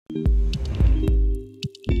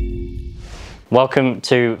Welcome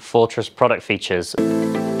to Fortress Product Features. We're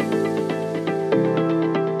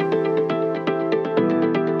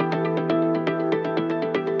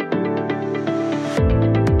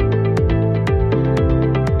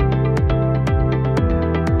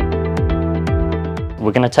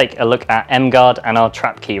going to take a look at mGard and our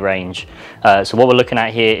trap key range. So what we're looking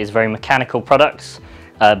at here is very mechanical products,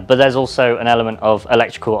 but there's also an element of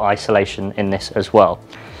electrical isolation in this as well.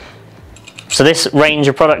 So this range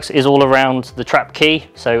of products is all around the trap key,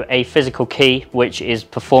 so a physical key which is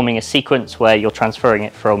performing a sequence where you're transferring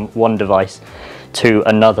it from one device to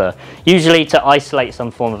another, usually to isolate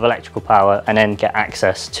some form of electrical power and then get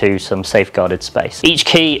access to some safeguarded space. Each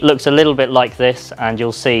key looks a little bit like this, and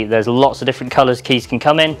you'll see there's lots of different colours keys can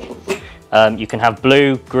come in. You can have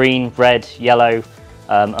blue, green, red, yellow,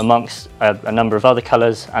 amongst a number of other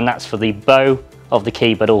colours, and that's for the bow of the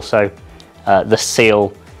key, but also the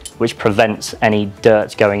seal, which prevents any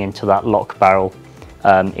dirt going into that lock barrel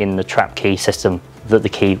in the trap key system that the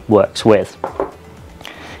key works with.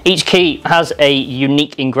 Each key has a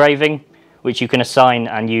unique engraving which you can assign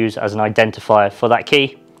and use as an identifier for that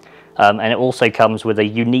key, and it also comes with a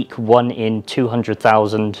unique 1 in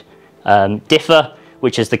 200,000 differ,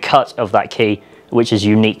 which is the cut of that key, which is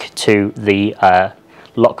unique to the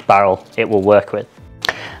lock barrel it will work with.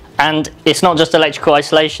 And it's not just electrical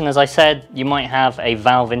isolation, as I said. You might have a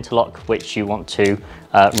valve interlock which you want to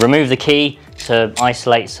remove the key to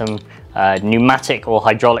isolate some pneumatic or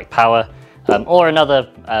hydraulic power, or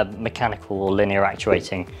another mechanical or linear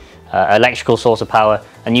actuating electrical source of power,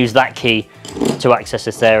 and use that key to access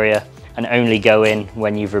this area and only go in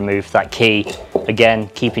when you've removed that key, again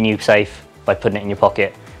keeping you safe by putting it in your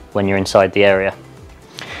pocket when you're inside the area.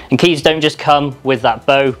 And keys don't just come with that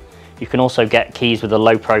bow. You can also get keys with a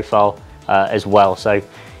low profile as well. So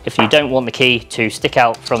if you don't want the key to stick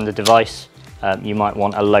out from the device, you might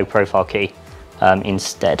want a low profile key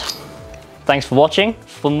instead. Thanks for watching.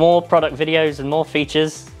 For more product videos and more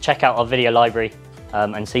features, check out our video library,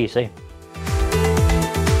 and see you soon.